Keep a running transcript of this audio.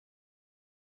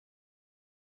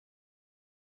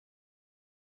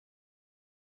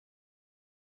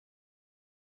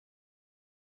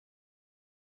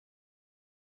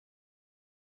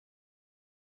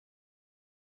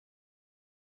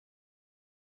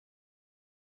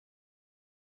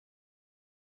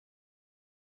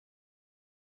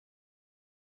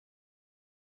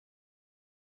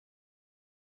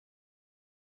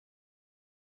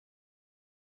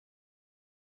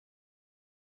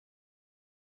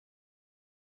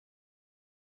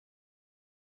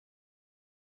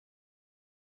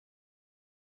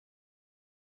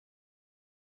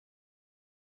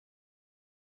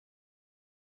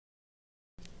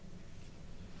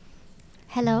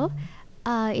Hello,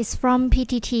 it's from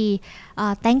PTT.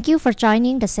 Thank you for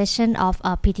joining the session of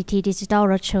PTT Digital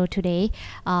Roadshow today.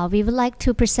 We would like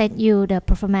to present you the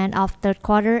performance of third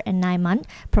quarter and 9 month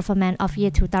performance of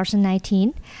year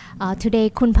 2019. Today,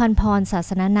 Kun Panporn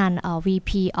Sasananan,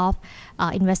 VP of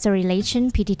Investor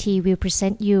Relations PTT, will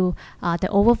present you the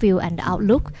overview and the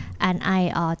outlook. And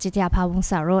I, Jitya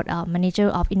Pawungsarot, Manager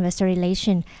of Investor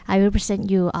Relations, I will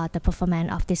present you the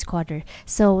performance of this quarter.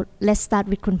 So let's start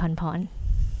with Kun Panporn.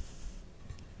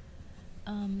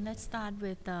 Let's start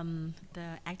with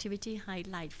the activity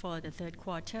highlight for the third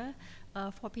quarter.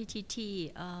 For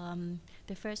PTT,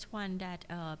 the first one that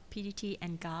PTT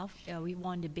and Gulf, we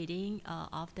won the bidding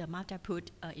of the Mataput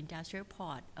Industrial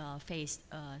Port Phase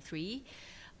 3.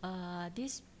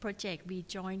 This project we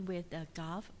joined with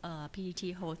Gulf,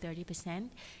 PTT holds 30%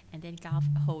 and then Gulf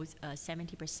holds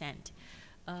 70%.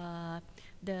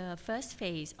 The first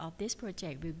phase of this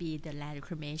project will be the land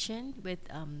reclamation with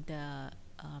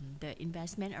the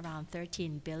investment around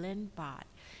 13 billion baht,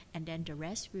 and then the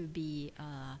rest will be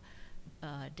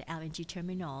the LNG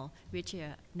terminal, which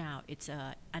now it's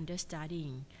under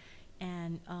studying.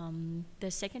 And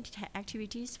the second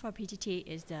activities for PTT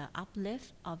is the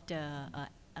uplift of the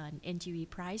NGV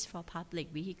price for public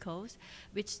vehicles,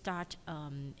 which start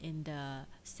in the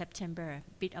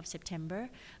bit of September.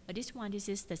 This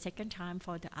is the second time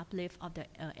for the uplift of the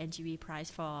NGV price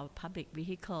for public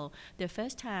vehicle. The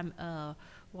first time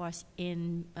was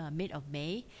in mid of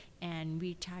May, and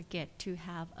we target to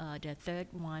have the third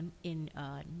one in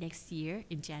next year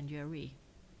in January.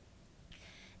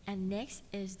 And next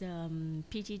is the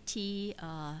PTT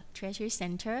Treasury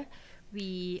Center.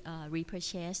 We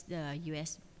repurchased the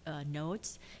U.S.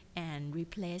 notes and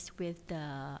replaced with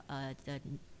the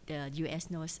U.S.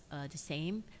 notes the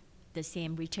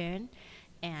same return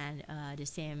and the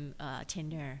same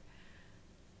tenure.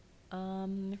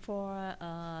 For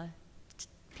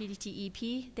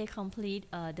PTTEP, they complete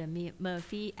the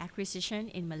Murphy acquisition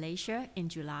in Malaysia in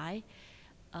July,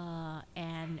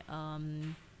 and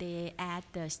they add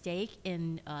the stake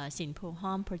in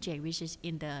Sinpohom project, which is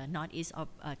in the northeast of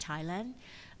Thailand.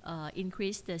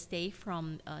 Increased the stake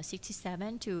from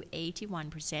 67 to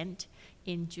 81%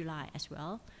 in July as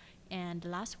well. And the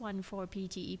last one for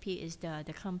PTEP is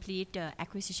the complete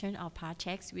acquisition of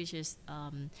Partex, which is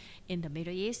in the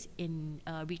Middle East.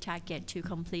 We target to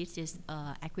complete this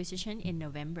acquisition in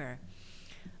November.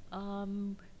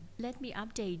 Let me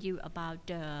update you about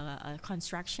the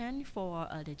construction for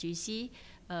the GC,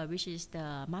 which is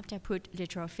the Mataput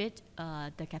retrofit.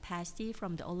 The capacity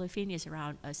from the olefin is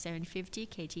around 750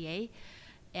 KTA,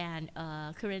 and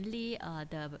currently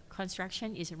the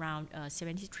construction is around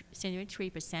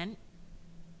 73%.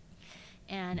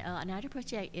 And another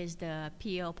project is the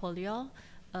PO polyol.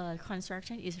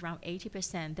 Construction is around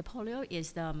 80%. The polyol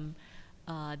is the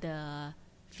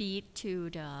feed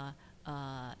to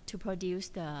produce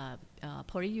the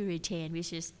polyurethane,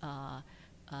 which is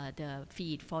the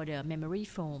feed for the memory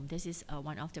foam. This is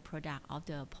one of the product of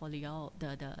the polyol,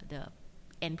 the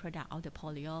end product of the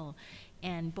polyol.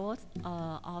 And both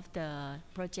of the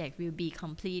project will be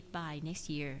complete by next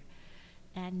year.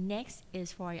 And next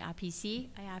is for IRPC.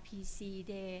 IRPC,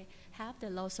 they have the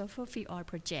low sulfur fuel oil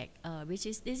project, this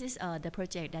is the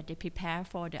project that they prepare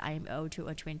for the IMO to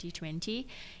 2020,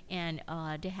 and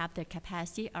they have the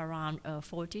capacity around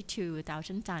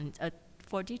 42,000 tons,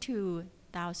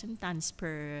 42,000 tons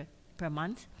per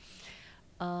month.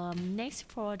 Next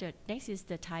is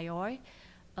the Thai Oil.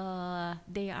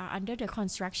 They are under the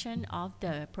construction of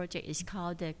the project is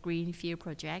called the Greenfield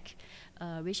project,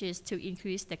 which is to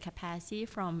increase the capacity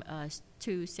from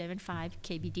 275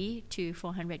 KBD to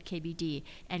 400 KBD,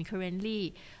 and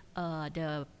currently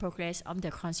the progress of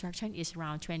the construction is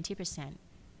around 20%.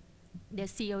 The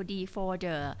COD for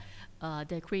the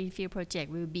Greenfield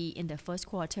project will be in the first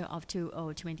quarter of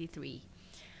 2023.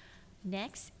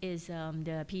 Next is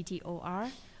the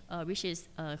PTOR, which is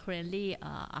currently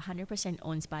 100%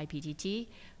 owned by PTT.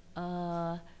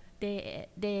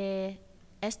 They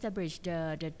established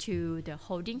the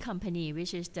holding company,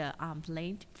 which is the arm's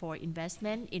length for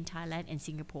investment in Thailand and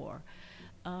Singapore.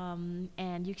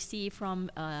 And you see from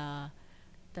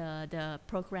the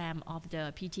program of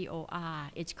the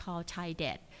PTOR, it's called Thai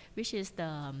Debt, which is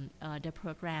the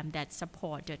program that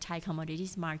support the Thai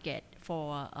commodities market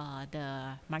for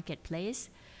the marketplace.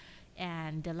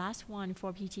 And the last one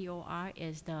for PTOR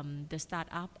is the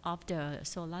startup of the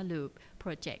solar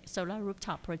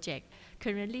rooftop project.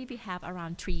 Currently, we have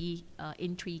around 3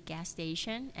 gas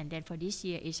stations, and then for this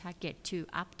year, it's target to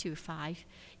up to 5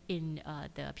 in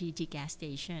the PTT gas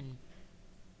station.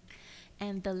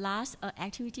 And the last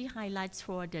activity highlights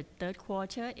for the third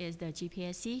quarter is the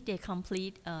GPSC. They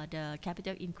complete the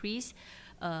capital increase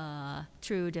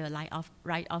through the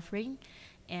right offering.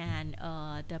 And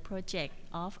the project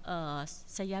of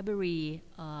Sayaburi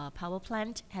power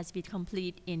plant has been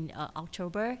complete in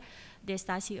October. They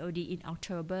start COD in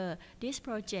October. This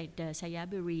project, the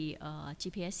Sayaburi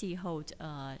GPSC holds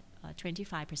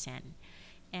 25%.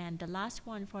 And the last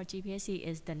one for GPSC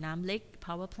is the Namlik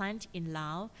power plant in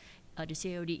Laos, the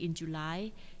COD in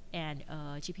July, and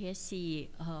GPSC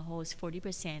holds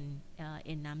 40%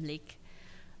 in Namlik.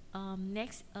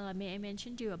 Next, may I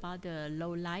mention to you about the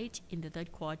low light in the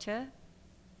third quarter.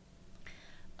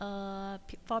 For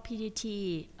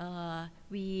PTT,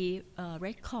 we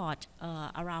record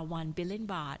around 1 billion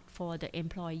baht for the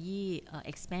employee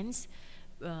expense,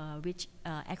 which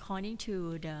according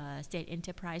to the State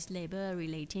Enterprise Labor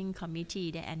Relating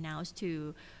Committee, they announced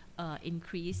to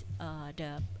increase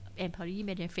the employee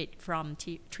benefit from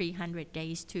 300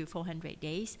 days to 400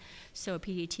 days. So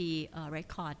PTT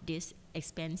record this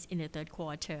expense in the third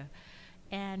quarter.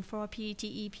 And for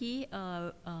PTEP,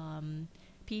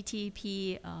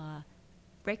 PTP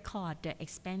record the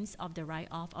expense of the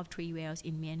write-off of 3 wells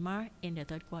in Myanmar in the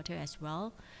third quarter as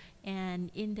well.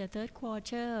 And in the third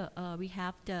quarter, we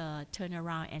have the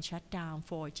turnaround and shutdown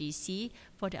for GC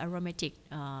for the aromatic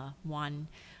one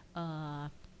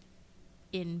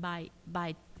in by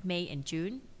May and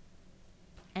June.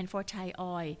 And for Thai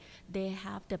Oil, they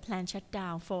have the planned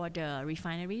shutdown for the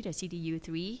refinery, the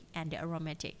CDU3 and the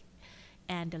aromatic.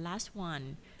 And the last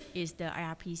one is the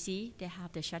IRPC. They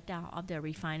have the shutdown of the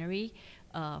refinery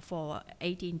for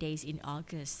 18 days in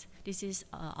August. This is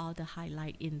all the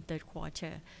highlight in third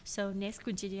quarter. So next,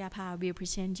 Kun Chitiyapha will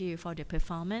present you for the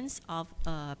performance of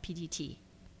PTT.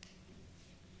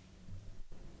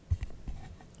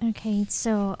 Okay,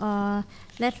 so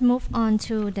let's move on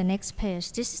to the next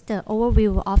page. This is the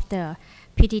overview of the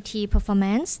PTT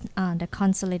performance, the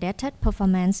consolidated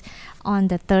performance on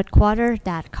the third quarter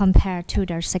that compared to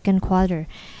the second quarter.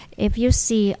 If you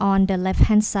see on the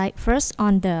left-hand side, first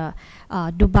on the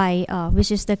Dubai, which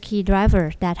is the key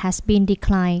driver that has been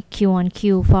declined Q on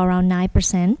Q for around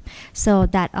 9%. So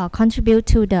that contribute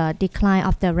to the decline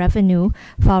of the revenue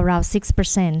for around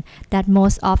 6%. That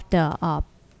most of the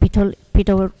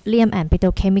petroleum and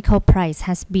petrochemical price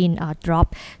has been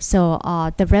dropped. So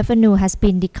the revenue has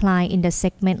been declined in the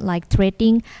segment like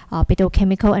trading,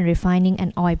 petrochemical and refining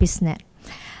and oil business.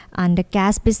 And the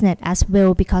gas business as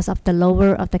well because of the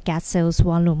lower of the gas sales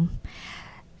volume.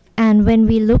 And when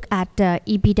we look at the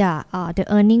EBITDA, the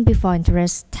earning before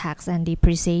interest, tax and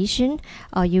depreciation,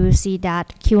 you will see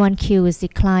that Q1Q is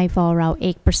declined for around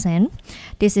 8%.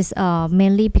 This is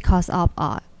mainly because of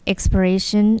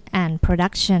exploration and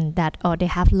production that they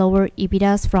have lower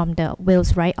EBITDAs from the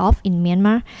wells write-off in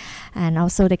Myanmar, and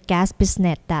also the gas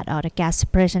business that the gas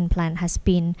separation plant has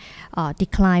been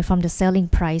declined from the selling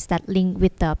price that linked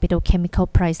with the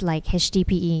petrochemical price like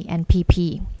HDPE and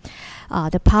PP.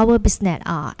 The power business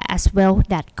as well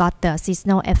that got the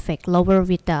seasonal effect lower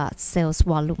with the sales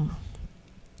volume.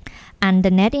 And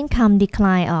the net income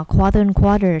declined quarter on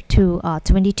quarter to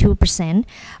 22%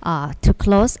 to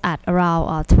close at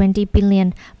around 20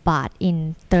 billion baht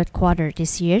in third quarter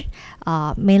this year,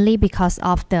 mainly because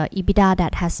of the EBITDA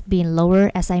that has been lower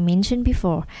as I mentioned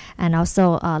before, and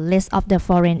also less of the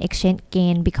foreign exchange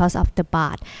gain because of the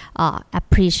baht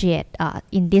appreciate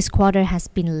in this quarter has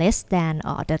been less than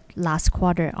the last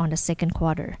quarter on the second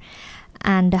quarter.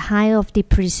 And the high of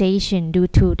depreciation due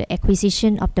to the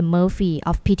acquisition of the Murphy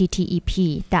of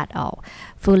PTTEP that are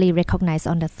fully recognized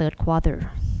on the third quarter.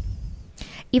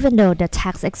 Even though the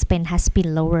tax expense has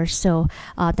been lower, so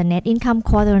the net income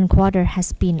quarter on quarter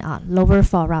has been lower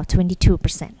for around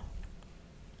 22%.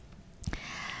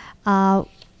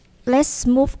 Let's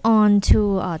move on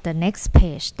to the next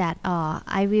page that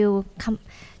I will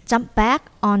jump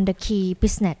back on the key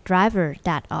business driver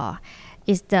that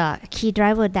is the key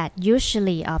driver that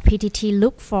usually PTT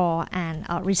look for and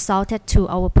resulted to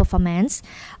our performance.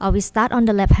 We start on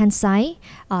the left hand side,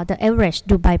 the average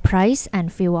Dubai price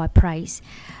and fuel oil price.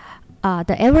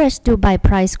 The average Dubai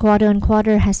price quarter on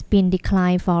quarter has been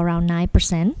declined for around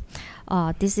 9%.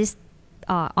 This is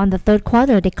on the third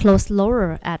quarter they closed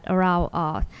lower at around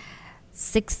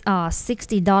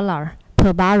 $60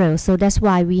 per barrel. So that's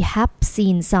why we have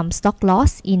seen some stock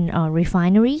loss in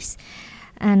refineries.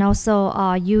 And also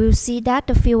you will see that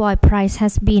the fuel oil price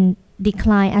has been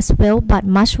declined as well, but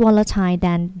much volatile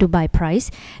than Dubai price.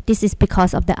 This is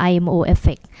because of the IMO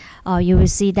effect. You will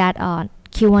see that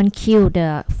Q1Q,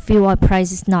 the fuel oil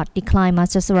price is not declined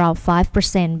much, just around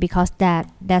 5%, because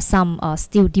there's some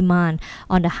still demand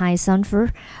on the high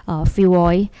sulfur fuel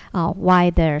oil,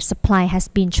 while the supply has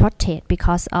been shorted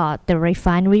because the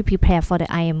refinery prepare for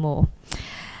the IMO.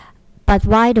 But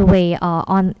by the way,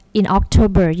 in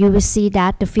October, you will see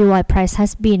that the fuel oil price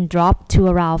has been dropped to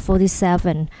around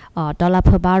 $47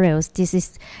 per barrel. This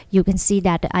is, you can see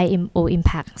that the IMO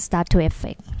impact start to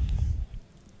affect.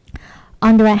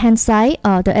 On the right hand side,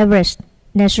 the average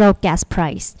natural gas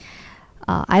price.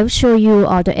 I will show you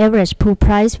the average pool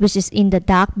price, which is in the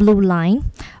dark blue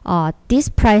line. This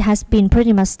price has been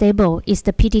pretty much stable. It's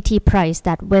the PTT price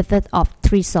that weathered of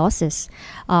three sources.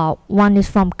 One is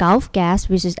from Gulf gas,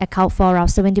 which is account for around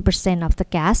 70% of the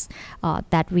gas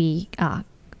that we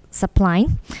supply,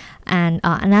 and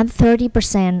another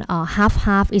 30%,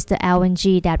 half is the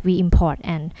LNG that we import,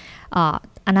 and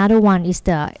another one is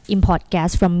the import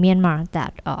gas from Myanmar,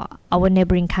 that our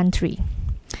neighboring country.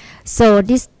 So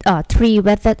this three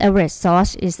weighted average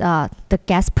source is the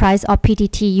gas price of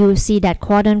PTT. You see that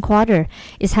quarter on quarter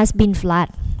it has been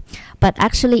flat, but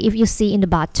actually if you see in the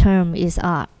bar term is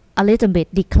a little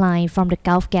bit decline from the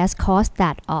Gulf gas cost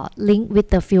that linked with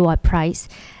the fuel oil price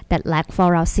that lag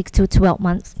for around 6 to 12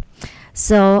 months.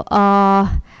 So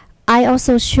I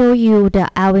also show you the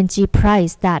LNG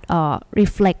price that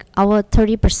reflect our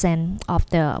 30% of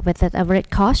the weighted average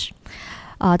cost.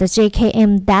 The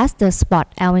JKM, that's the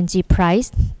spot LNG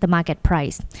price, the market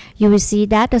price. You will see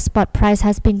that the spot price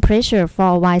has been pressured for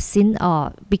a while since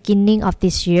beginning of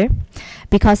this year,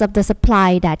 because of the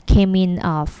supply that came in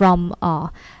from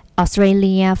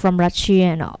Australia, from Russia,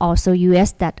 and also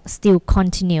US that still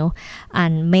continue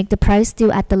and make the price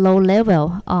still at the low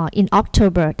level. In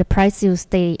October, the price still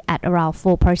stay at around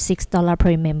 $4.6 per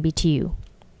MMBTU.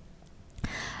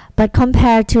 But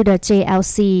compared to the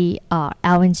JLC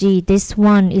LNG, this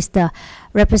one is the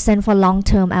represent for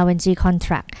long-term LNG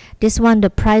contract. This one, the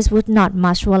price would not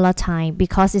much volatile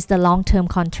because it's the long-term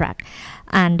contract,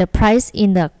 and the price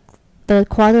in the third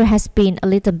quarter has been a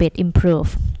little bit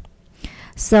improved.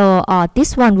 So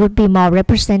this one would be more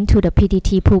represent to the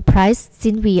PTT pool price,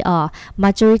 since we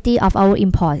majority of our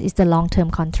import is the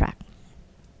long-term contract.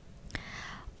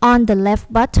 On the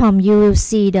left bottom, you will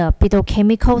see the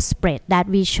petrochemical spread that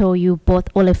we show you both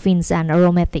olefins and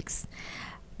aromatics.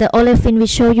 The olefin will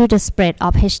show you the spread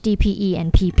of HDPE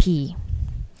and PP.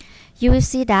 You will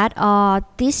see that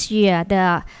this year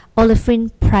the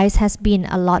olefin price has been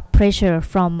a lot pressure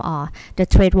from the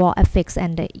trade war effects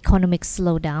and the economic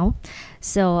slowdown.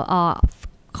 So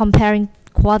comparing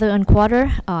quarter on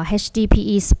quarter,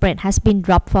 HDPE spread has been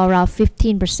dropped for around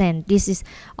 15%. This is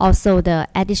also the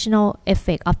additional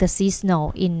effect of the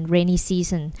seasonal in rainy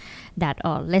season, that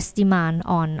less demand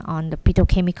on the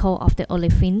petrochemical of the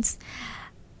olefins.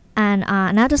 And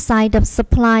another side, the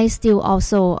supply still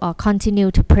also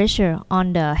continue to pressure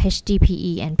on the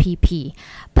HDPE and PP.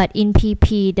 But in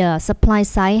PP, the supply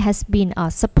side has been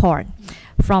support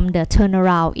from the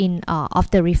turnaround in of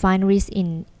the refineries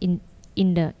in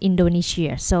the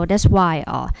Indonesia. So that's why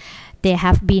they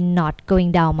have been not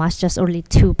going down much, just only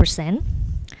 2%.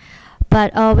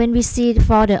 But when we see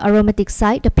for the aromatic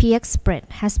side, the PX spread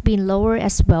has been lower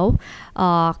as well.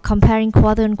 Comparing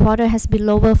quarter on quarter has been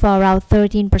lower for around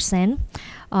 13%.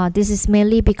 This is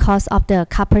mainly because of the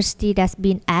capacity that's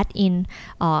been added in,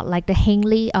 like the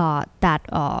Henley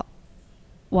that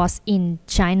was in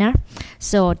China.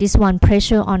 So this one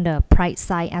pressure on the price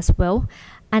side as well.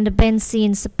 And the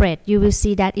benzene spread, you will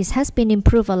see that it has been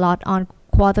improved a lot on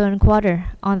quarter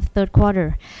on the third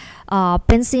quarter.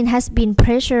 Benzene has been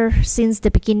pressured since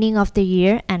the beginning of the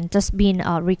year and just been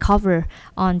recovered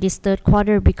on this third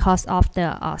quarter because of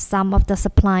the some of the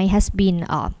supply has been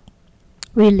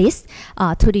released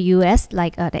to the US,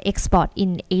 like the export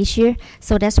in Asia.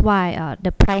 So that's why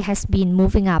the price has been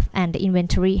moving up and the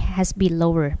inventory has been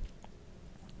lower.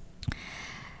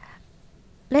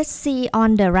 Let's see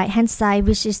on the right hand side,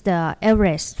 which is the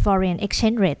average foreign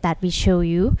exchange rate that we show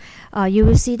you. You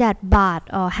will see that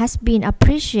baht has been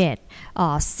appreciated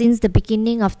since the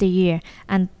beginning of the year,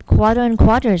 and quarter on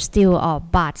quarter still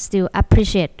baht still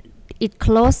appreciate. It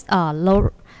closed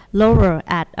lower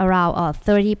at around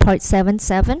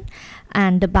 30.77,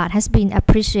 and the baht has been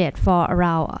appreciated for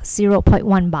around 0.1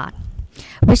 baht,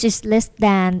 which is less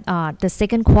than the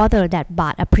second quarter that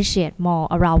baht appreciate more,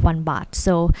 around 1 baht.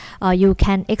 So you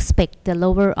can expect the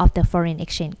lower of the foreign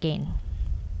exchange gain.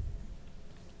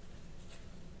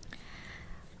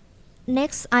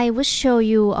 Next, I will show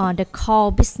you the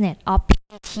core business of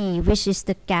PTT, which is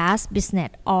the gas business,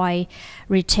 oil,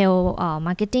 retail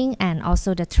marketing, and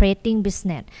also the trading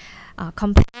business.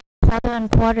 Compared to quarter on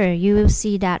quarter, you will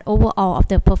see that overall of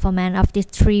the performance of these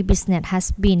three business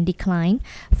has been declined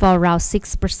for around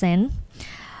 6%.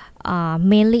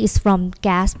 Mainly is from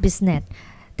gas business.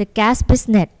 The gas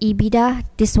business EBITDA,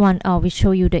 this one we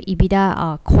show you the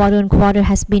EBITDA quarter on quarter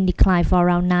has been declined for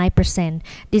around 9%.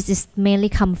 This is mainly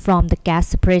come from the gas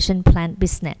separation plant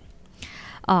business.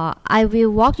 I will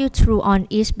walk you through on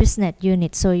each business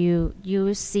unit so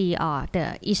you see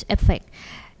the each effect.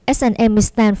 S&M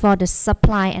stands for the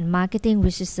supply and marketing,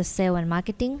 which is the sale and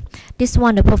marketing. This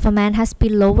one, the performance has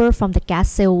been lower from the gas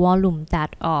sale volume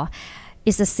that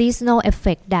is a seasonal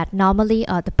effect that normally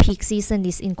the peak season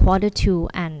is in quarter 2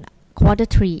 and quarter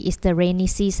 3 is the rainy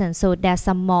season, so there's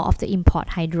some more of the import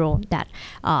hydro that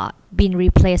been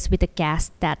replaced with the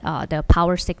gas that the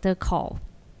power sector call.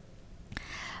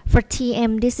 For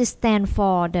TM, this is stand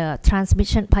for the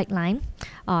transmission pipeline.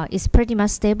 It's pretty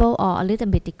much stable or a little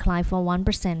bit decline for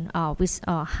 1% with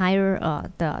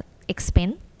higher the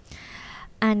expense.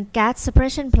 And gas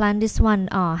separation plant, this one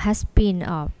has been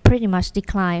pretty much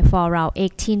declined for around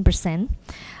 18%.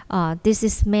 This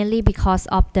is mainly because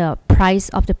of the price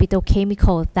of the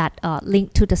petrochemical that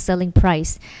linked to the selling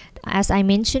price. As I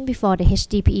mentioned before, the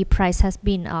HDPE price has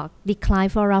been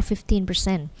declined for around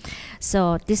 15%.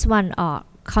 So this one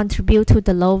contribute to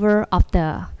the lower of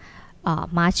the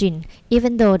margin,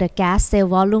 even though the gas sale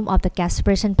volume of the gas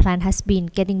separation plant has been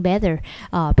getting better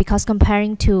because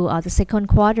comparing to the second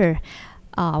quarter,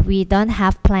 we don't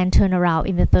have planned turnaround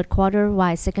in the third quarter,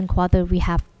 while second quarter we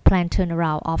have planned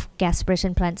turnaround of gas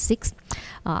separation plant 6.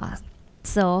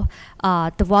 So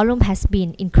the volume has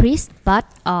been increased, but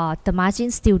the margin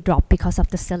still dropped because of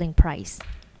the selling price.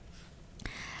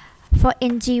 For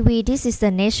NGV, this is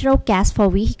the natural gas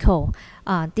for vehicle.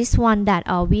 This one that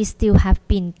we still have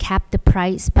been capped the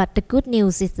price, but the good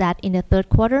news is that in the third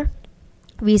quarter,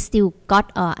 we still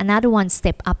got another one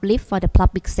step uplift for the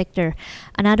public sector,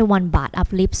 another one baht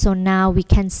uplift. So now we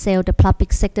can sell the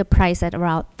public sector price at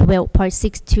around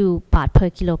 12.62 baht per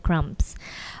kilograms.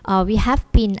 We have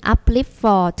been uplift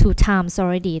for 2 times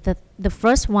already. The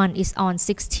first one is on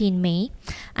 16 May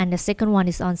and the second one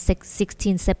is on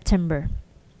 16 September.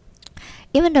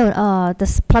 Even though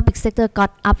the public sector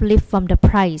got uplift from the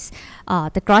price,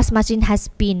 the gross margin has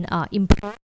been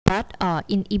improved. But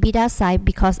in EBITDA side,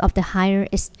 because of the higher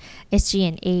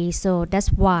SG&A, so that's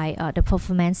why the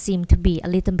performance seemed to be a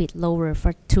little bit lower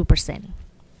for 2%.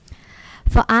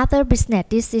 For other business,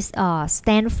 this is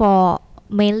stand for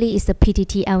mainly is the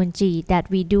PTT LNG that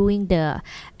we doing the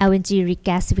LNG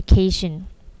regasification.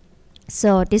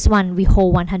 So this one we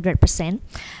hold 100%,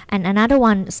 and another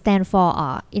one stand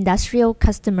for industrial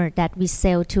customer that we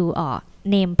sell to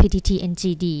name PTT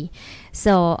NGD.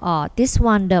 So this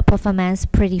one the performance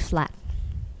pretty flat.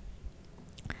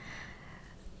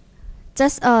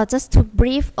 Just to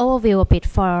brief overview a bit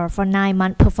for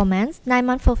 9-month performance.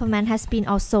 9-month performance has been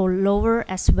also lower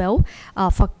as well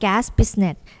for gas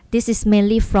business. This is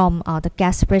mainly from the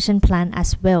gas separation plant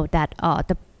as well that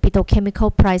the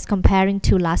petrochemical price comparing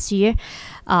to last year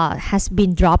has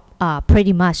been dropped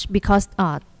pretty much because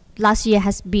last year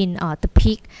has been the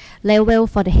peak level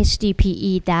for the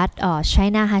HDPE that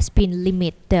China has been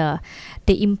limit the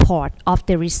import of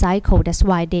the recycle. That's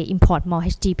why they import more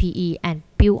HDPE and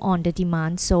build on the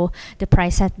demand. So the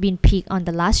price has been peak on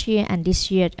the last year, and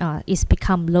this year is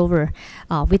become lower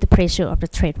with the pressure of the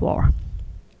trade war.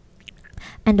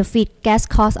 And the feed gas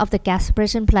cost of the gas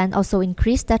separation plant also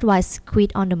increased. That was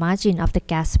squeezed on the margin of the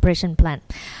gas separation plant.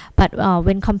 But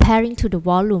when comparing to the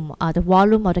volume of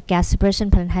the gas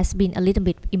separation plant has been a little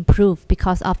bit improved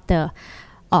because of the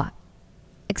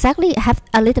exactly have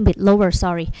a little bit lower,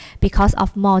 because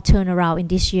of more turnaround in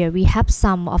this year. We have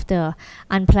some of the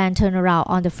unplanned turnaround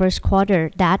on the first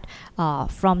quarter that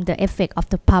from the effect of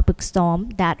the public storm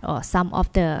that some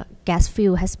of the gas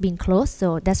field has been closed,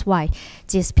 so that's why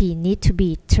GSP need to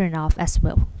be turned off as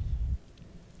well.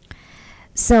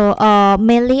 So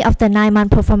mainly of the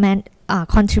 9-month performance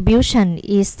contribution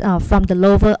is from the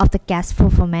lower of the gas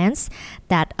performance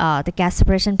that the gas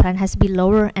separation plant has been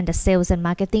lower, and the sales and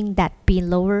marketing that been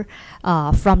lower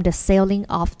from the selling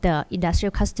of the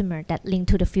industrial customer that linked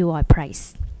to the fuel oil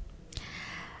price.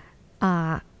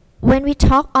 When we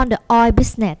talk on the oil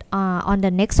business, on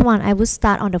the next one, I will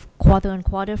start on the quarter on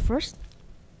quarter first.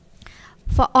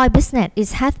 For oil business, it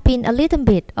has been a little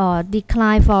bit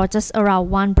decline for just around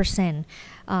 1%.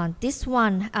 This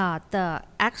one,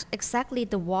 exactly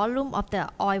the volume of the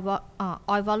oil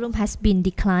volume has been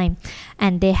declined,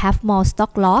 and they have more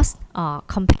stock loss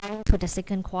compared to the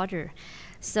second quarter.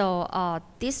 So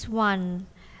this one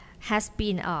has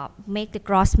been make the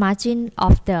gross margin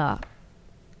of the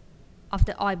of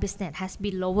the oil business has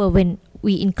been lower when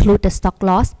we include the stock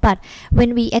loss, but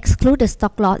when we exclude the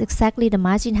stock loss, exactly the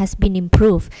margin has been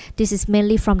improved. This is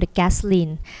mainly from the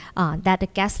gasoline, that the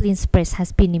gasoline spread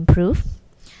has been improved.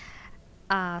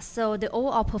 So the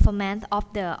overall performance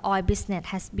of the oil business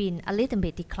has been a little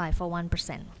bit declined for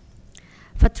 1%.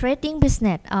 For trading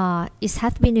business, it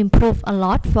has been improved a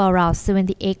lot for around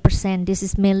 78%. This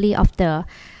is mainly of the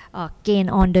gain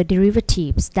on the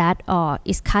derivatives that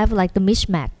is kind of like the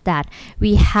mismatch that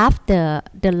we have the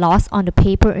loss on the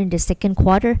paper in the second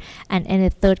quarter and in the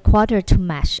third quarter to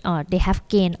match. They have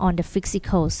gain on the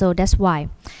physical, so that's why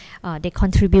they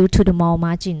contribute to the more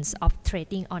margins of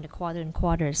trading on the quarter and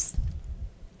quarters.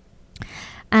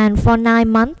 And for 9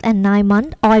 months,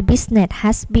 oil business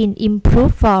has been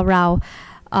improved for around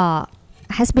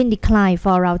has been declined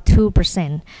for around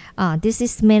 2%. This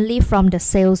is mainly from the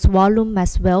sales volume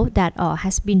as well that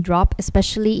has been dropped,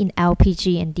 especially in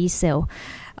LPG and diesel.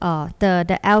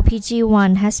 The LPG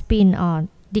one has been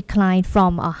declined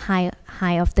from a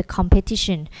high of the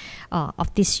competition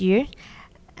of this year,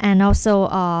 and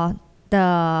also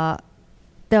the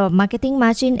marketing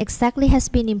margin exactly has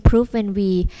been improved when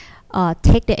we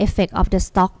take the effect of the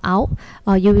stock out.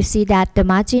 You will see that the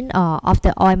margin of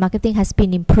the oil marketing has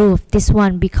been improved. This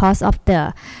one because of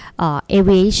the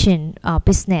aviation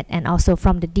business and also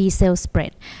from the diesel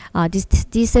spread. This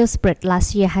diesel spread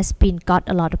last year has been got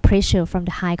a lot of pressure from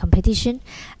the high competition,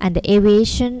 and the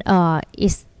aviation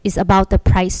is about the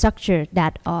price structure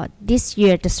that this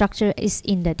year the structure is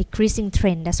in the decreasing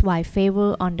trend. That's why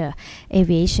favor on the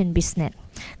aviation business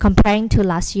comparing to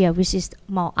last year, which is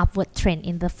more upward trend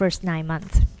in the first 9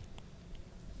 months.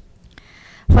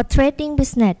 For trading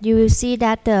business, you will see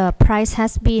that the price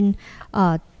has been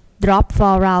dropped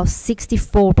for around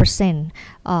 64%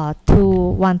 to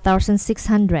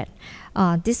 1,600.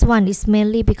 This one is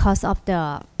mainly because of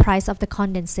the price of the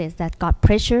condensate that got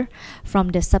pressure from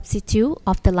the substitute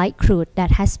of the light crude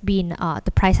that has been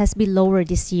the price has been lower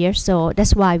this year, so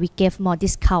that's why we gave more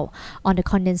discount on the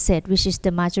condensate, which is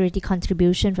the majority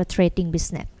contribution for trading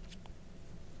business.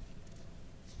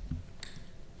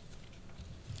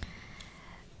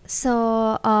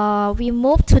 So we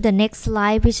move to the next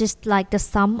slide, which is like the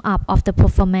sum up of the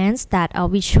performance that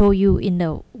we show you in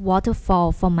the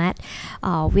waterfall format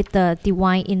with the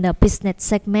divide in the business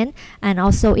segment, and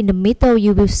also in the middle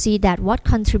you will see that what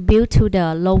contribute to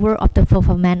the lower of the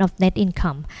performance of net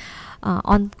income.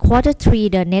 On quarter 3,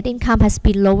 the net income has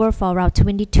been lower for around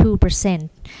 22%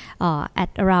 at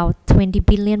around 20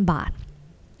 billion baht.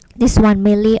 This one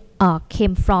mainly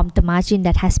came from the margin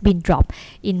that has been dropped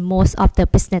in most of the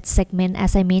business segment,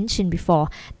 as I mentioned before,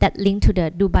 that linked to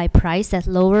the Dubai price that's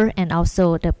lower and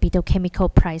also the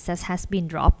petrochemical price that has been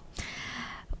dropped.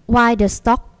 While the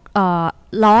stock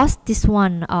loss, this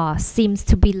one seems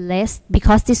to be less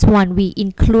because this one we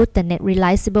include the net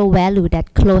realizable value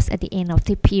that closed at the end of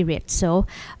the period. So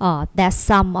that's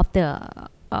some of the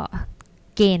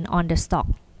gain on the stock.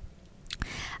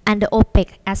 And the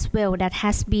OPEC as well that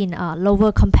has been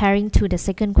lower comparing to the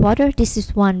second quarter. This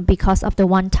is one because of the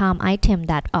one-time item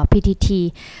that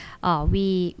PTT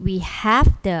we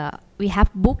have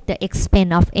booked the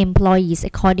expense of employees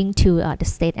according to the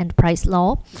state enterprise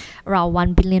law around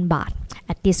 1 billion baht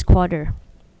at this quarter.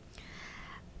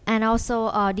 And also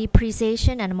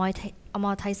depreciation and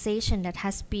amortization that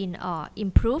has been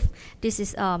improved. This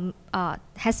is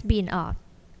has been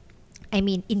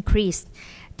increased.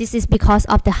 This is because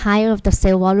of the higher of the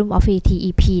sale volume of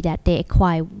ATEP that they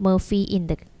acquired Murphy in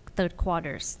the third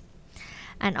quarters.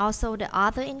 And also the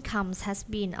other incomes has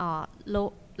been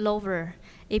lower.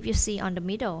 If you see on the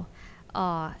middle,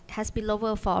 has been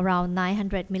lower for around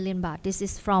 900 million baht. This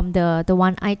is from the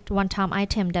one-time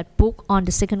item that booked on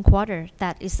the second quarter.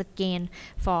 That is a gain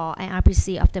for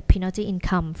IRPC of the penalty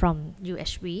income from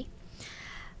UHV.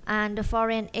 And the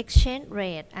foreign exchange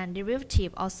rate and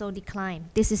derivative also declined.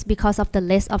 This is because of the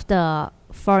less of the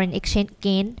foreign exchange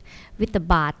gain with the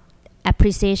baht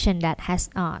appreciation that has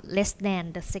less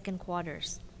than the second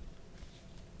quarters.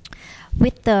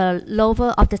 With the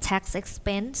lower of the tax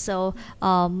expense, so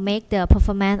make the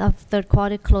performance of third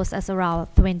quarter close as around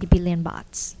 20 billion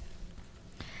bahts.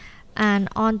 And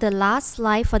on the last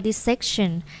slide for this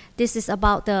section, this is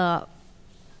about the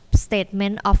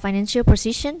statement of financial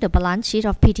position, the balance sheet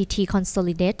of PTT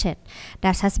consolidated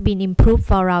that has been improved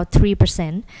for around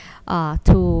 3%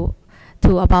 to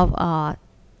about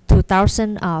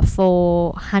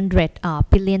 2,400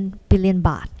 billion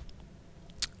baht.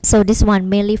 So this one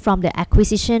mainly from the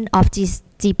acquisition of this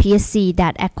GPSC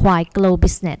that acquired Glow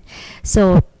Business.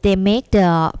 So they make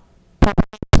the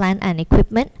plant and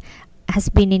equipment has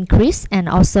been increased, and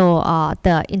also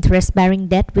the interest-bearing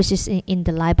debt, which is in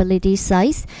the liability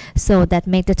side. So that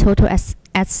make the total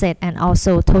asset and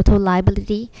also total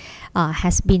liability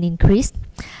has been increased.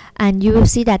 And you will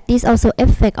see that this also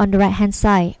affect on the right hand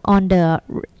side on the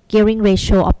gearing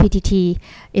ratio of PTT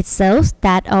itself,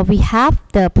 that we have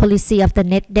the policy of the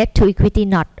net debt to equity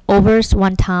not over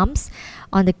 1 times.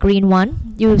 On the green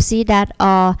one, you will see that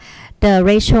the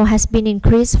ratio has been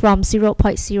increased from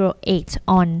 0.08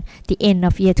 on the end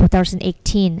of year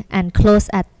 2018 and close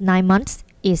at 9 months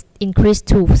is increased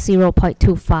to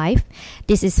 0.25.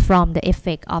 This is from the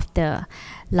effect of the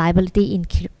liability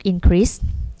increase.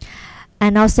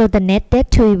 And also the net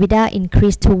debt to EBITDA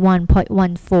increased to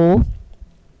 1.14,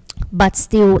 but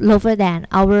still lower than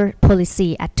our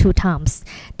policy at 2 times.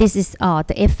 This is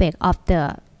the effect of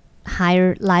the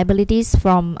higher liabilities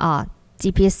from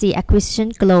GPSC acquisition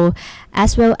growth,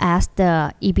 as well as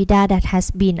the EBITDA that has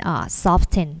been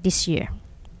softened this year.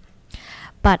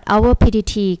 But our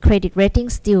PTT credit rating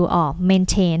still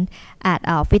maintained at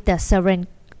with the sovereign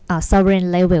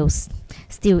levels,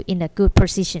 still in a good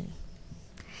position.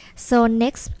 So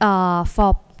next,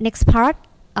 for next part,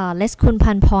 let's Kun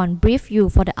Panporn brief you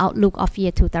for the outlook of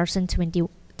year 2020.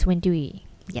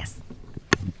 Yes.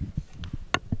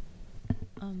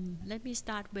 Let me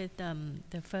start with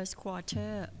the first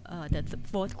quarter, the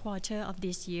fourth quarter of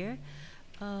this year.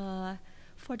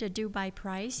 For the Dubai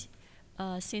price,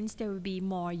 since there will be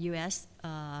more U.S.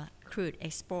 crude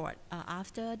export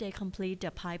after they complete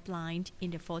the pipeline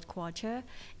in the fourth quarter,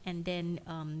 and then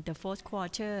the fourth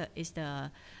quarter is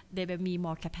there will be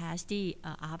more capacity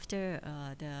after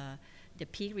the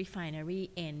peak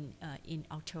refinery in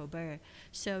October,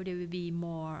 so there will be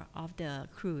more of the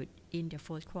crude in the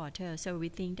fourth quarter. So we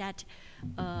think that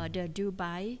the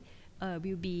Dubai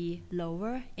will be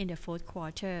lower in the fourth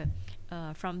quarter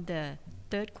from the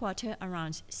third quarter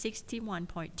around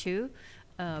 61.2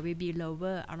 will be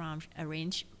lower around a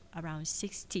range around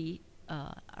 60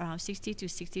 to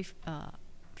 60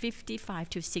 55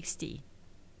 to 60.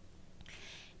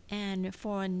 And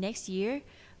for next year,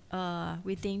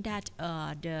 we think that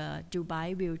the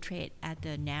Dubai will trade at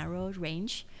the narrow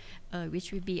range,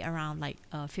 which will be around like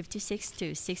 $56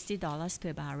 to $60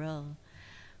 per barrel.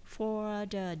 For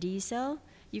the diesel,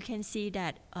 you can see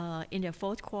that in the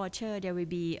fourth quarter there will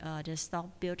be the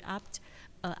stock built up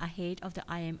ahead of the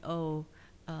IMO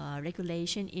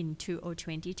regulation in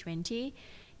 2020,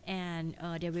 and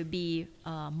there will be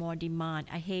more demand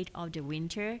ahead of the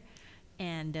winter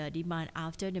and the demand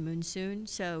after the monsoon.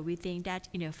 So we think that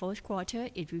in the fourth quarter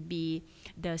it will be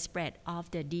the spread of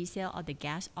the diesel or the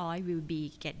gas oil will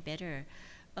be get better.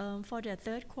 For the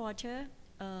third quarter,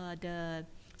 the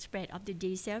spread of the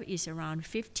diesel is around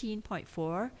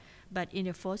 15.4, but in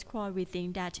the fourth quarter we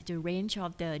think that the range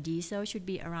of the diesel should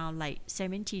be around like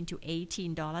 $17 to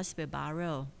 $18 per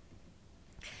barrel.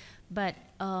 But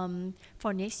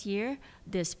for next year,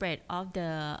 the spread of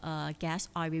the gas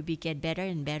oil will be get better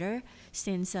and better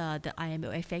since the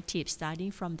IMO effective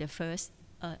starting from the 1st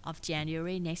of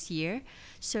January next year.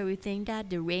 So we think that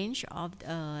the range of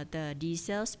the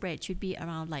diesel spread should be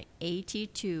around like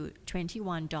 $80 to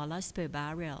 $21 per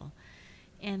barrel.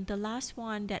 And the last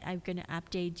one that I'm going to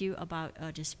update you about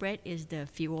the spread is the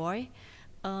fuel oil.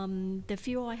 The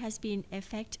fuel oil has been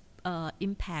impacted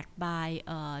by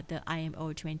the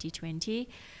IMO 2020.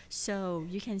 So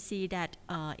you can see that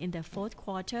in the fourth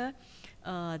quarter,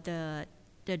 the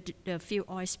fuel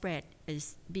oil spread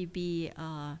is BB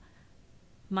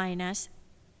minus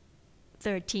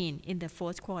 13 in the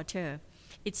fourth quarter.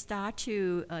 It starts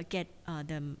to get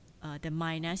the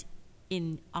minus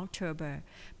in October,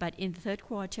 but in the third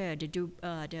quarter, the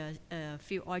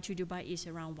fuel oil to Dubai is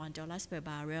around $1 per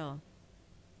barrel.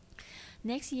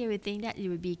 Next year, we think that it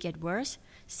will be get worse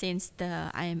since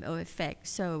the IMO effect.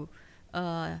 So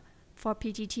for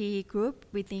PTT group,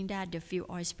 we think that the fuel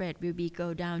oil spread will be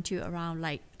go down to around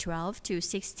like $12 to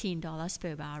 $16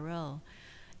 per barrel.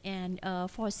 And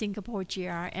for Singapore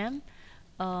GRM,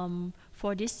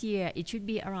 for this year, it should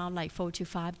be around like $4 to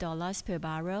 $5 per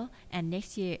barrel, and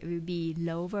next year it will be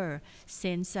lower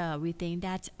since we think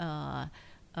that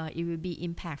it will be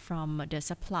impact from the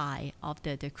supply of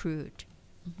the crude.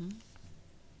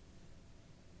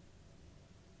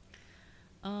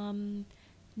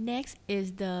 Next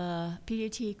is the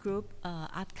PTT Group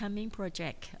upcoming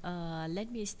project.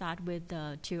 Let me start with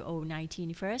the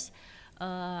 2019 first.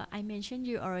 I mentioned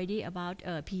you already about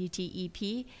PTT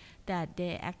EP that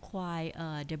they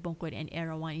acquired the Bongkot and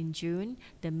Erawan in June,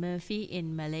 the Murphy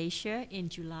in Malaysia in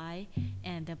July,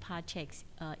 and the Partex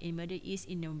in Middle East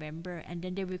in November. And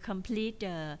then they will complete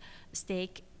the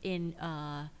stake in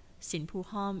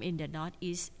Sinpuhom in the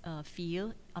northeast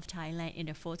field of Thailand in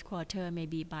the fourth quarter,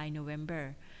 maybe by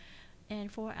November.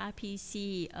 And for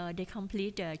RPC, they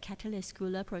complete the catalyst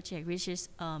cooler project, which is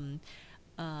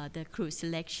the crude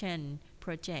selection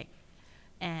project,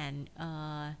 and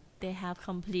they have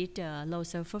complete the low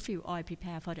sulfur fuel oil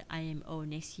prepare for the IMO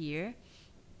next year.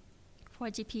 For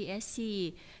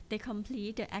GPSC, they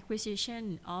complete the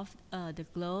acquisition of the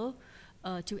globe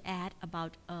to add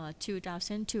about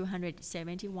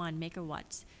 2,271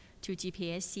 megawatts to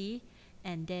GPSC,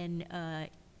 and then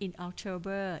in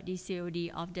October, the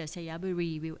COD of the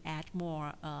Sayaburi will add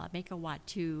more megawatt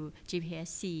to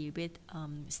GPSC with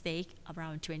stake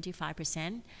around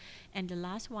 25%. And the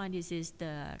last one, this is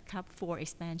the CUP 4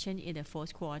 expansion in the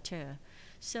fourth quarter.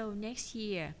 So next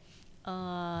year,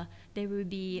 there will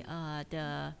be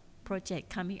the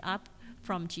project coming up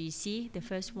from GC. The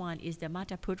first one is the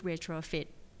Mataput retrofit.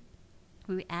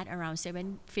 We will add around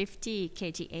 750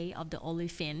 KTA of the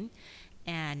olefin,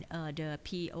 and the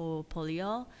PO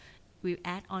polyol will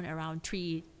add on around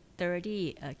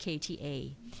 330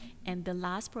 KTA. And the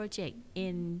last project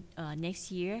in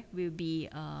next year will be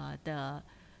the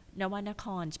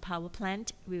Nawanakorn power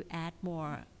plant will add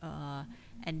more,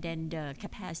 and then the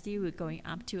capacity will going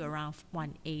up to around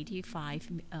 185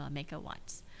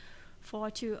 megawatts.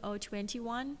 For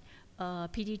 2021,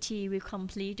 PTT will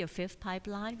complete the fifth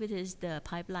pipeline, which is the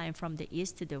pipeline from the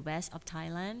east to the west of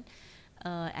Thailand,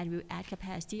 and will add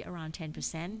capacity around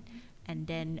 10%. And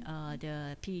then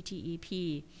the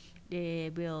PTTEP,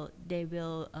 they will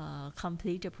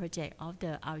complete the project of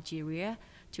the Algeria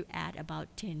to add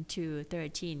about 10 to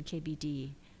 13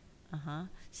 KBD.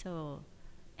 So,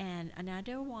 and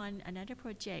another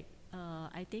project,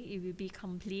 I think it will be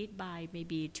complete by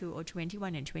maybe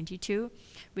 2021 and 22,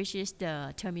 which is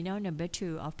the terminal number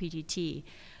 2 of PTT.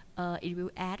 It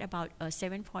will add about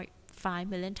 7.5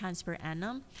 million tons per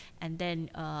annum, and then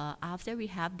after we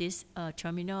have this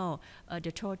terminal,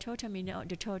 the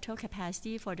total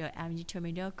capacity for the LNG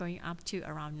terminal going up to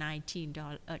around 19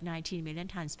 million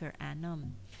tons per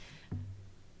annum.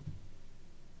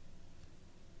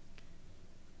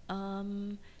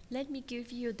 Let me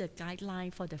give you the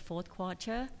guideline for the fourth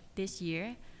quarter this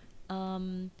year,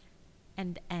 and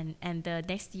the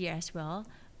next year as well.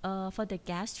 For the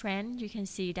gas trend, you can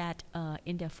see that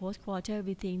in the fourth quarter,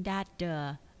 we think that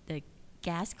the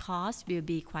gas cost will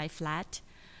be quite flat,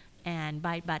 and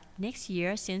but next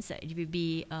year, since it will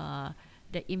be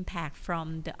the impact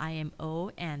from the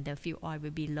IMO and the fuel oil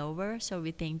will be lower, so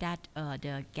we think that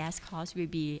the gas cost will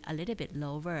be a little bit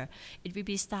lower. It will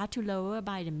be start to lower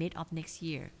by the mid of next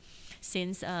year,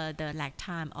 since the lag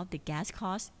time of the gas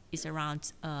cost is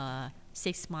around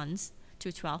 6 months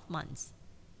to 12 months.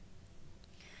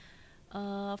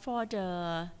 For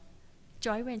the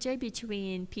joint venture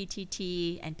between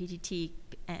PTT and PTT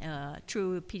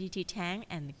through PTT Tank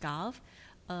and Gulf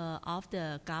of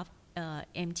the Gulf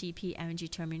MTP LNG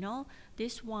terminal,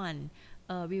 this one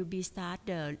will be start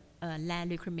the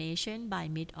land reclamation by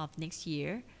mid of next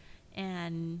year.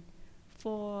 And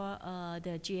for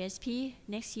the GSP,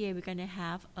 next year we're gonna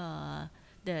have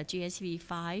the GSP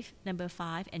 5 number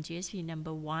 5 and GSP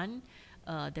number 1,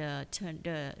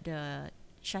 the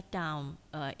shutdown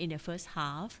in the first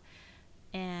half.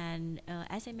 And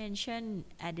as I mentioned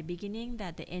at the beginning,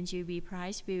 that the NGV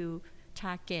price will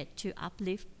target to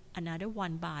uplift another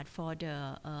 1 baht for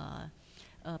the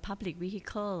public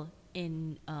vehicle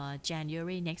in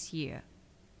January next year.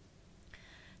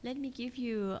 Let me give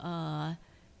you a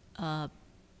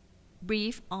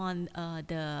brief on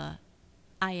the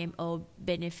IMO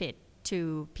benefit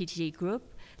to PTT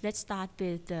Group. Let's start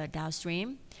with the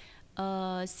downstream.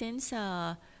 Since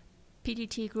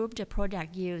PTT Group, the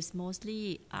product used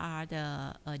mostly are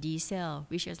the diesel,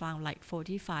 which is around like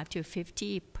 45 to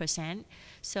 50%.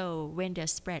 So when the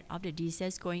spread of the diesel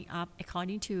is going up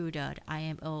according to the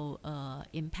IMO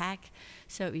impact,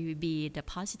 so it will be the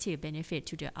positive benefit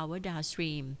to our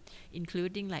downstream,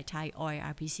 including like Thai Oil,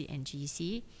 RPC, and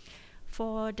GC.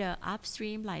 For the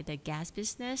upstream, like the gas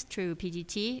business through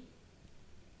PTT,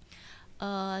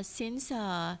 since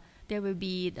there will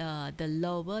be the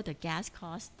lower the gas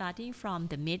cost starting from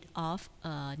the mid of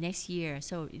next year.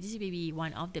 So this will be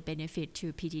one of the benefit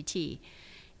to PTT.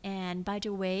 And by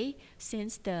the way,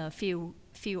 since the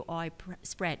fuel oil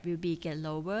spread will be get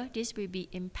lower, this will be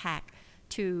impact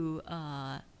to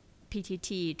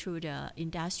PTT through the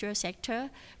industrial sector,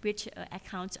 which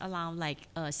accounts around like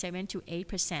 7 to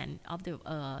 8% of the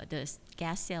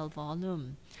gas sale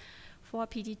volume. For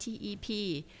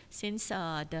PTTEP, since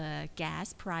the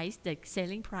gas price, the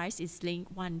selling price is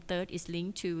linked, 1/3 is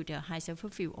linked to the high sulfur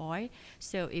fuel oil,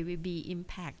 so it will be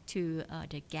impact to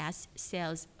the gas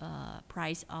sales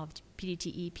price of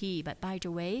PTTEP. But by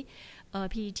the way,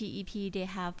 PTTEP, they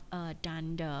have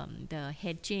done the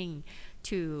hedging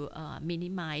to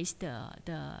minimize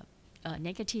the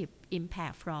negative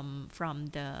impact from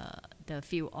the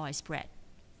fuel oil spread.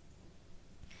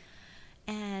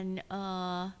 And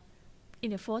in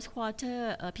the fourth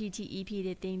quarter, PTTEP,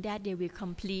 they think that they will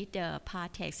complete the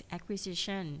Partex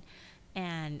acquisition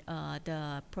and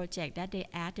the project that they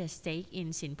add a stake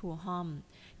in Sinphuhom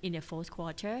in the fourth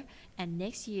quarter. And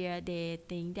next year, they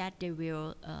think that they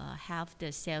will have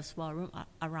the sales volume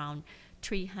around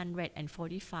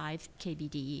 345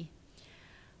 KBD.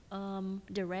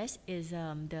 The rest is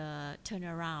the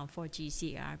turnaround for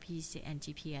GCRPC and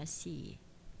GPSC.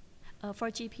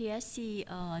 For GPSC,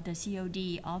 the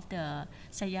COD of the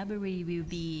Sayaburi will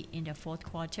be in the fourth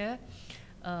quarter,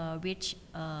 which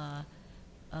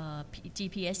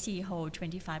GPSC hold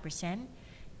 25%.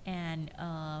 And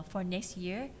for next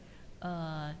year,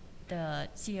 the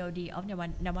COD of the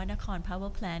Navanakon power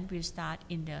plant will start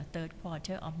in the third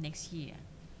quarter of next year.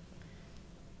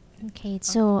 Okay,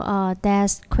 so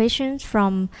there's questions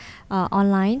from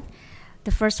online.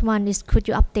 The first one is, could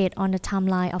you update on the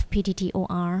timeline of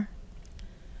PTTOR?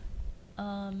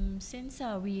 Since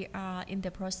we are in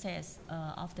the process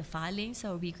of the filing,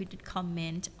 so we could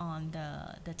comment on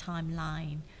the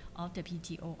timeline of the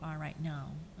PTOR right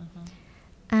now.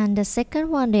 And the second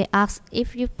one, they ask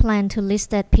if you plan to list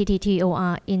that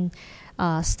PTTOR in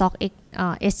stock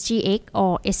SGX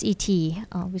or SET,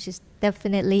 which is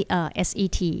definitely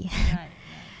SET. Right.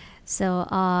 So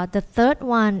the third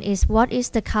one is, what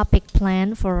is the CAPEX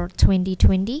plan for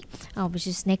 2020, which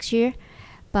is next year?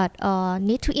 But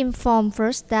need to inform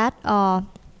first that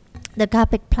the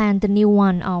CAPEX plan, the new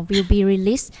one, will be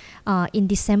released in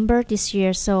December this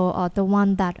year. So the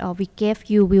one that we gave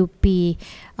you will be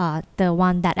the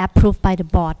one that approved by the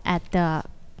board at the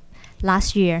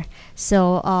last year.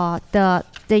 So the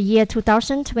year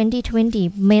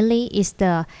 2020 mainly is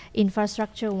the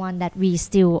infrastructure one that we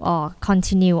still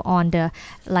continue on, the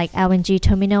like LNG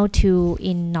terminal 2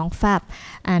 in Nong Fab,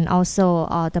 and also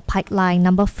the pipeline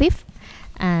number 5,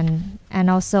 and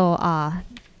also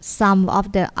some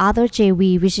of the other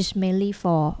JV, which is mainly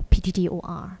for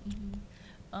PTTOR.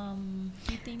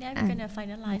 You think that we're going to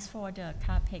finalize for the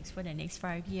CAPEX for the next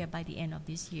 5 years by the end of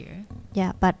this year?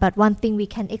 Yeah, but one thing we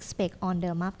can expect on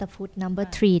the Master Food number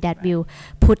 3 that will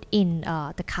put in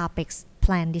the CAPEX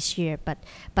plan this year, but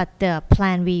the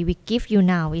plan we give you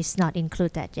now is not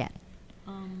included yet.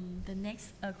 The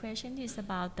next question is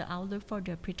about the outlook for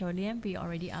the petroleum. We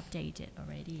already updated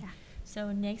already. Yeah.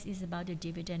 So next is about the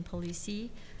dividend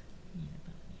policy.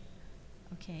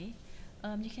 Okay.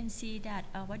 You can see that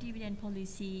our dividend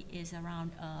policy is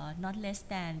around not less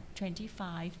than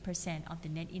 25% of the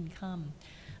net income.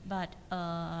 But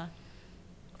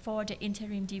for the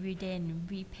interim dividend,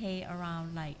 we pay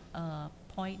around like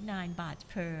 0.9 baht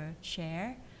per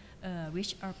share,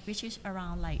 which is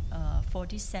around like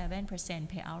 47%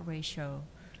 payout ratio.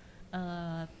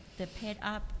 The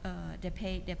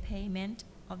payment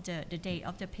of the date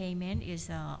of the payment is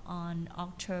on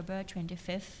October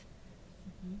 25th.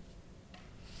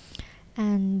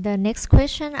 And the next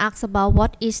question asks about,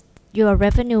 what is your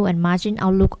revenue and margin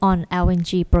outlook on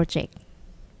LNG project?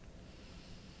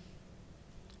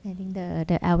 I think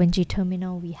the LNG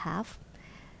terminal we have.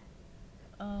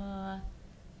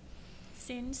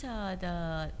 Since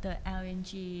the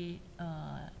LNG,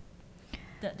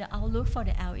 the outlook for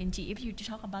the LNG, if you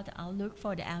talk about the outlook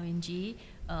for the LNG,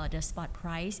 the spot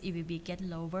price, it will be get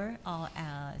lower or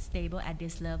stable at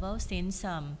this level, since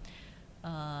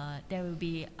there will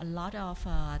be a lot of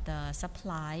the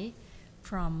supply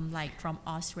from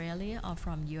Australia or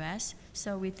from US.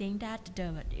 So we think that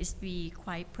it's be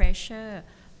quite pressure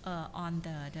on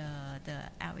the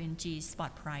LNG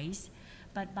spot price.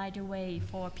 But by the way,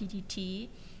 for PTT,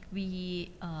 the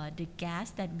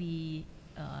gas that we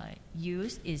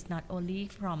use is not only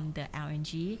from the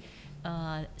LNG.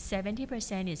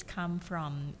 70% is come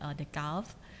from the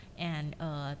Gulf, and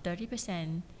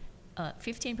 15%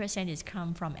 is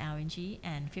come from LNG,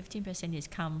 and 15% is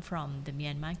come from the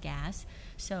Myanmar gas.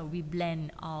 So we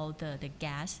blend all the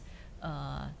gas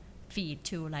feed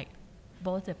to like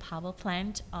both the power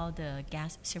plant or the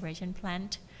gas separation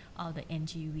plant or the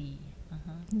NGV.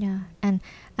 Yeah, and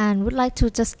would like to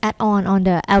just add on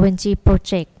the LNG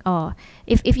project, or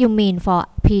if you mean for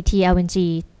PT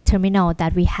LNG terminal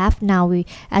that we have now,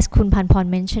 as Kun Panpon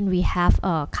mentioned, we have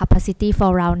a capacity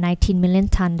for around 19 million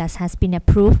ton that has been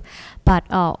approved, but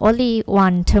only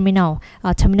one terminal,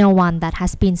 Terminal 1, that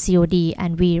has been COD,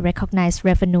 and we recognize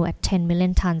revenue at 10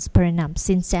 million tons per annum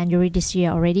since January this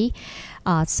year already.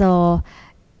 So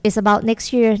it's about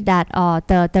next year that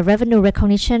the revenue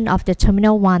recognition of the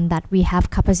Terminal 1 that we have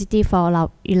capacity for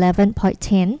about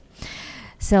 11.10.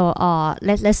 So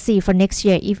let's see for next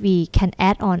year if we can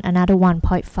add on another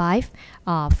 1.5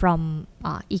 from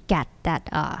IGAT that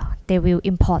they will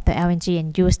import the LNG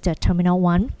and use the Terminal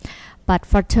 1. But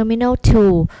for Terminal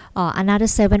 2, another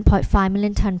 7.5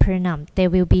 million ton per annum, they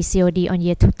will be COD on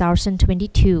year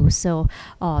 2022. So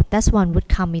that one would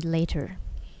come in later.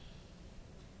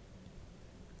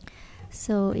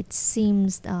 So it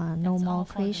seems no more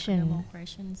questions. No more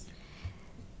questions.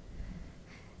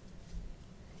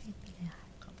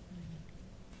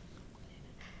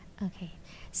 Okay,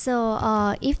 so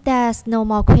if there's no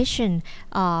more question,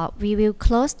 we will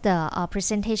close the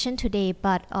presentation today,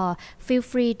 but feel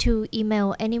free to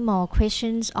email any more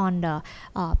questions on the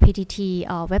PTT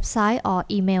website or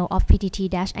email of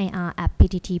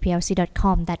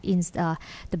ptt-ir@pttplc.com. That is the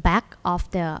back of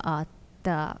the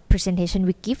presentation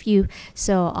we give you.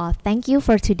 So thank you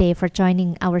for today for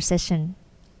joining our session.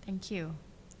 Thank you.